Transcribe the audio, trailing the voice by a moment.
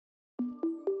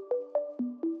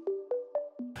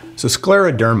So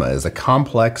scleroderma is a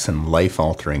complex and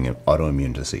life-altering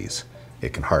autoimmune disease.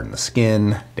 It can harden the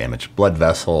skin, damage blood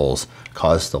vessels,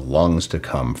 cause the lungs to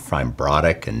become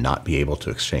fibrotic and not be able to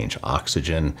exchange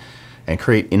oxygen, and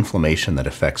create inflammation that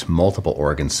affects multiple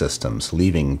organ systems,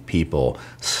 leaving people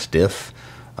stiff,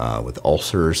 with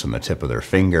ulcers on the tip of their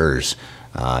fingers,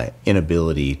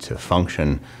 inability to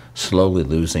function, slowly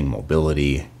losing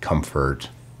mobility, comfort,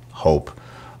 hope,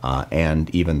 and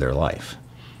even their life.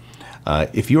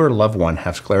 If you or a loved one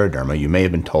have scleroderma, you may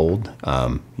have been told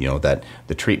that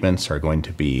the treatments are going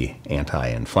to be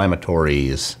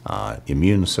anti-inflammatories,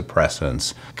 immune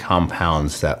suppressants,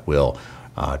 compounds that will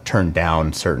turn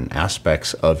down certain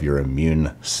aspects of your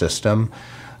immune system,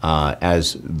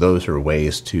 as those are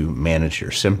ways to manage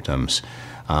your symptoms,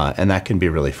 and that can be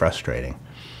really frustrating.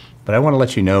 But I want to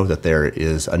let you know that there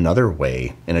is another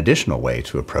way, an additional way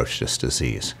to approach this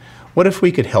disease. What if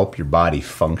we could help your body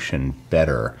function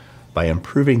better by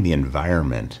improving the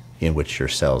environment in which your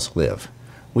cells live?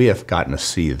 We have gotten to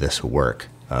see this work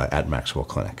at MaxWell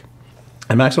Clinic.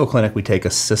 At MaxWell Clinic, we take a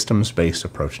systems-based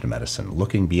approach to medicine,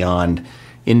 looking beyond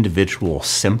individual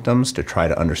symptoms to try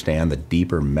to understand the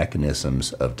deeper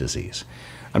mechanisms of disease.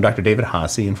 I'm Dr. David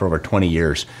Haase, and for over 20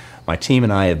 years, my team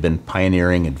and I have been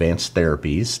pioneering advanced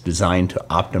therapies designed to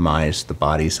optimize the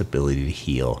body's ability to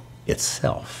heal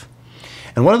itself.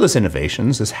 And one of those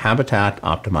innovations is habitat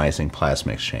optimizing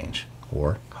plasma exchange,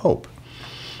 or HOPE.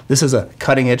 This is a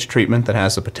cutting-edge treatment that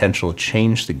has the potential to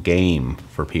change the game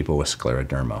for people with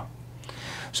scleroderma.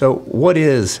 So what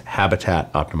is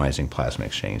habitat optimizing plasma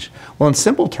exchange? Well, in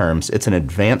simple terms, it's an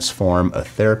advanced form of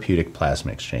therapeutic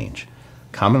plasma exchange,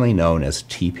 commonly known as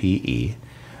TPE,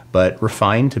 but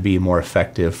refined to be more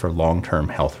effective for long-term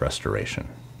health restoration.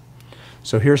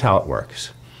 So here's how it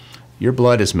works. Your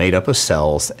blood is made up of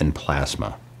cells and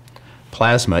plasma.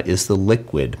 Plasma is the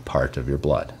liquid part of your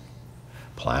blood.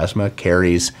 Plasma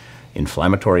carries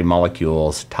inflammatory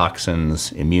molecules,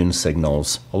 toxins, immune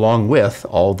signals, along with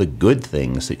all the good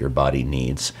things that your body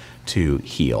needs to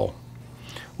heal.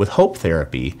 With HOPE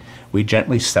therapy, we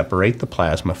gently separate the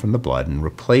plasma from the blood and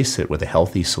replace it with a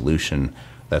healthy solution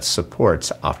that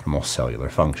supports optimal cellular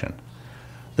function.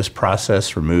 This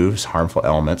process removes harmful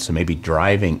elements that may be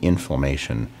driving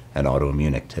inflammation and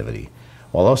autoimmune activity,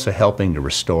 while also helping to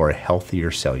restore a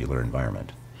healthier cellular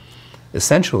environment.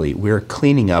 Essentially, we're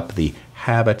cleaning up the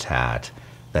habitat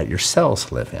that your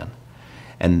cells live in,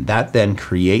 and that then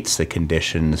creates the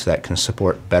conditions that can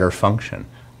support better function,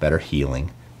 better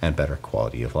healing, and better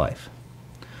quality of life.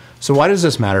 So why does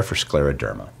this matter for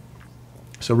scleroderma?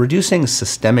 So reducing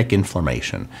systemic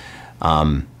inflammation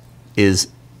is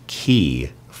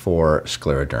key for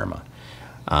scleroderma.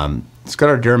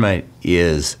 Scleroderma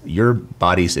is your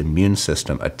body's immune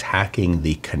system attacking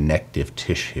the connective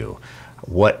tissue,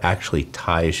 what actually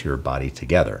ties your body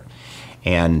together.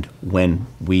 And when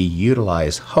we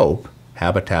utilize HOPE,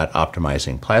 habitat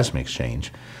optimizing plasma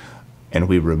exchange, and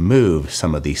we remove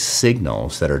some of these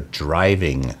signals that are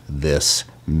driving this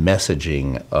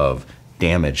messaging of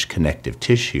damaged connective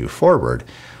tissue forward,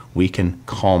 we can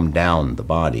calm down the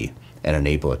body and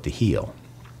enable it to heal.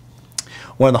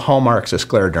 One of the hallmarks of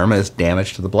scleroderma is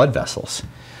damage to the blood vessels.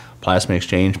 Plasma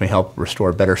exchange may help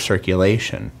restore better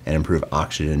circulation and improve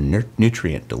oxygen and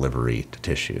nutrient delivery to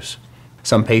tissues.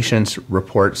 Some patients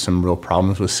report some real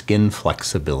problems with skin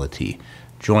flexibility,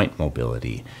 joint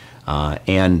mobility,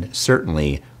 and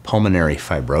certainly pulmonary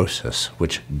fibrosis,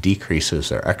 which decreases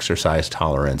their exercise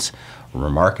tolerance,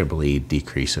 remarkably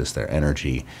decreases their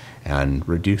energy, and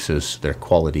reduces their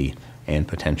quality and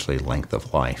potentially length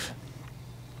of life.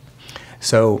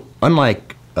 So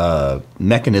unlike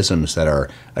mechanisms that are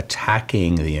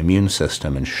attacking the immune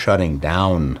system and shutting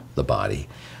down the body,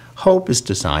 HOPE is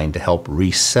designed to help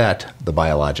reset the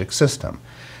biologic system,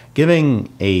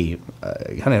 giving a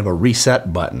kind of a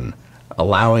reset button,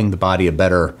 allowing the body a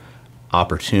better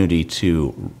opportunity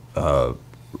to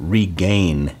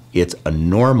regain a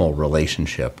normal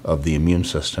relationship of the immune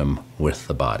system with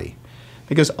the body.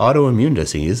 Because autoimmune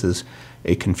disease is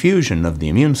a confusion of the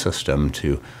immune system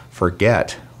to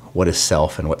forget what is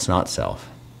self and what's not self.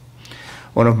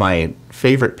 One of my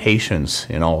favorite patients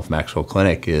in all of MaxWell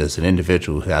Clinic is an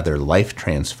individual who had their life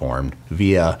transformed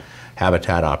via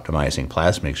habitat optimizing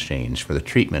plasma exchange for the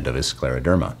treatment of his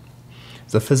scleroderma.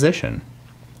 He's a physician.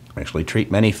 I actually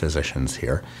treat many physicians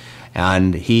here.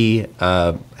 And he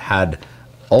had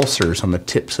ulcers on the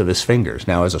tips of his fingers.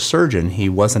 Now, as a surgeon, he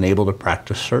wasn't able to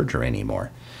practice surgery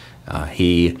anymore.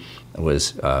 He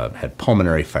had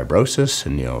pulmonary fibrosis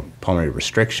and pulmonary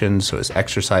restrictions, so his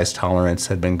exercise tolerance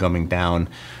had been coming down.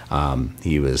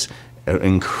 He was an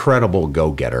incredible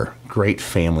go-getter, great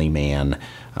family man,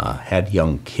 had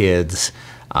young kids,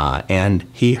 And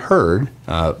he heard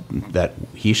that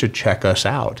he should check us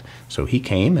out. So he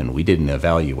came and we did an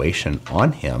evaluation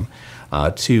on him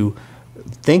to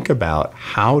think about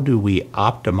how do we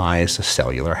optimize the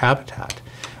cellular habitat.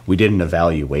 We did an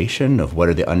evaluation of what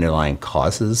are the underlying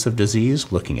causes of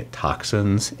disease, looking at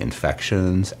toxins,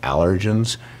 infections,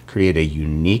 allergens, create a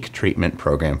unique treatment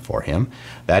program for him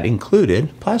that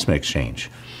included plasma exchange.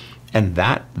 And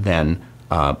that then,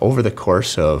 over the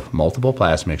course of multiple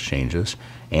plasma exchanges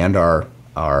and our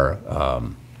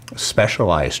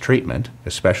specialized treatment,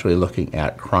 especially looking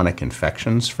at chronic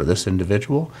infections for this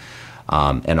individual,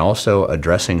 and also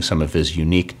addressing some of his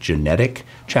unique genetic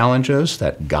challenges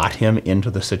that got him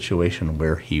into the situation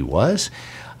where he was,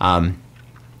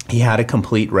 he had a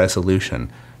complete resolution.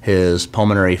 His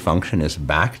pulmonary function is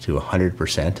back to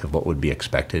 100% of what would be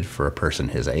expected for a person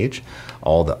his age.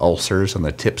 All the ulcers on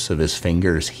the tips of his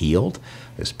fingers healed,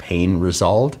 his pain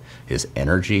resolved, his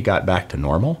energy got back to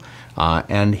normal,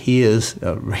 and he is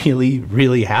really,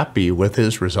 really happy with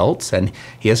his results, and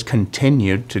he has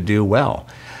continued to do well.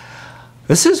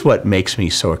 This is what makes me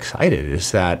so excited,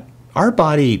 is that our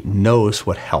body knows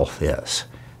what health is.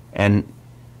 And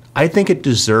I think it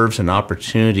deserves an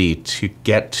opportunity to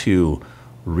get to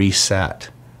reset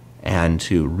and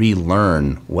to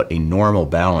relearn what a normal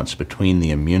balance between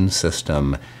the immune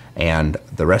system and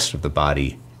the rest of the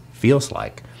body feels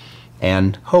like.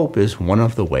 And hope is one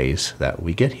of the ways that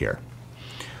we get here.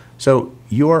 So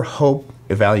your hope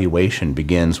evaluation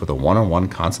begins with a one-on-one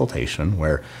consultation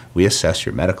where we assess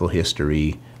your medical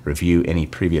history, review any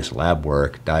previous lab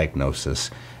work,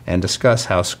 diagnosis, and discuss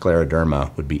how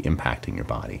scleroderma would be impacting your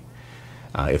body.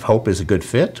 If hope is a good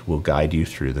fit, we'll guide you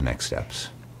through the next steps.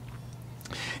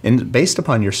 And based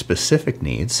upon your specific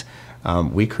needs,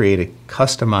 we create a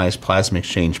customized plasma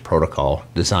exchange protocol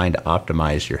designed to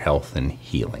optimize your health and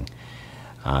healing.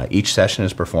 Each session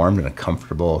is performed in a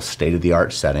comfortable,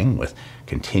 state-of-the-art setting with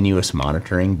continuous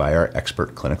monitoring by our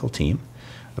expert clinical team.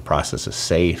 The process is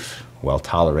safe,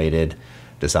 well-tolerated,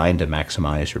 designed to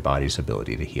maximize your body's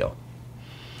ability to heal.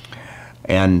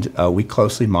 And we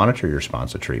closely monitor your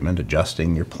response to treatment,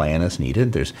 adjusting your plan as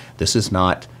needed. This is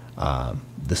not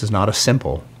a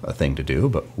simple thing to do,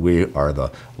 but we are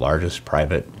the largest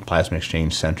private plasma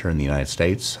exchange center in the United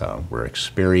States. We're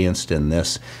experienced in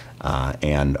this,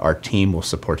 and our team will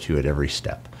support you at every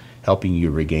step, helping you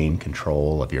regain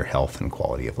control of your health and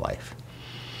quality of life.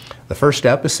 The first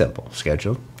step is simple.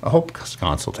 Schedule a hope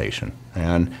consultation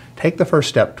and take the first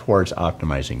step towards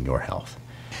optimizing your health.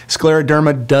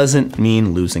 Scleroderma doesn't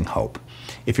mean losing hope.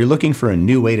 If you're looking for a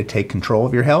new way to take control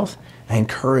of your health, I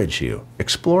encourage you,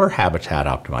 explore habitat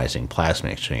optimizing plasma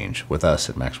exchange with us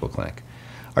at MaxWell Clinic.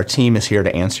 Our team is here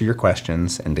to answer your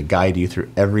questions and to guide you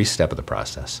through every step of the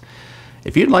process.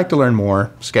 If you'd like to learn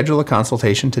more, schedule a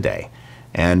consultation today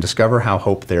and discover how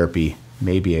hope therapy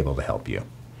may be able to help you.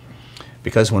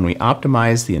 Because when we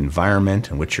optimize the environment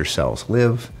in which your cells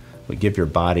live, we give your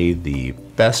body the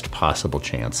best possible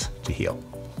chance to heal.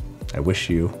 I wish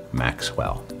you Max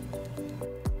well.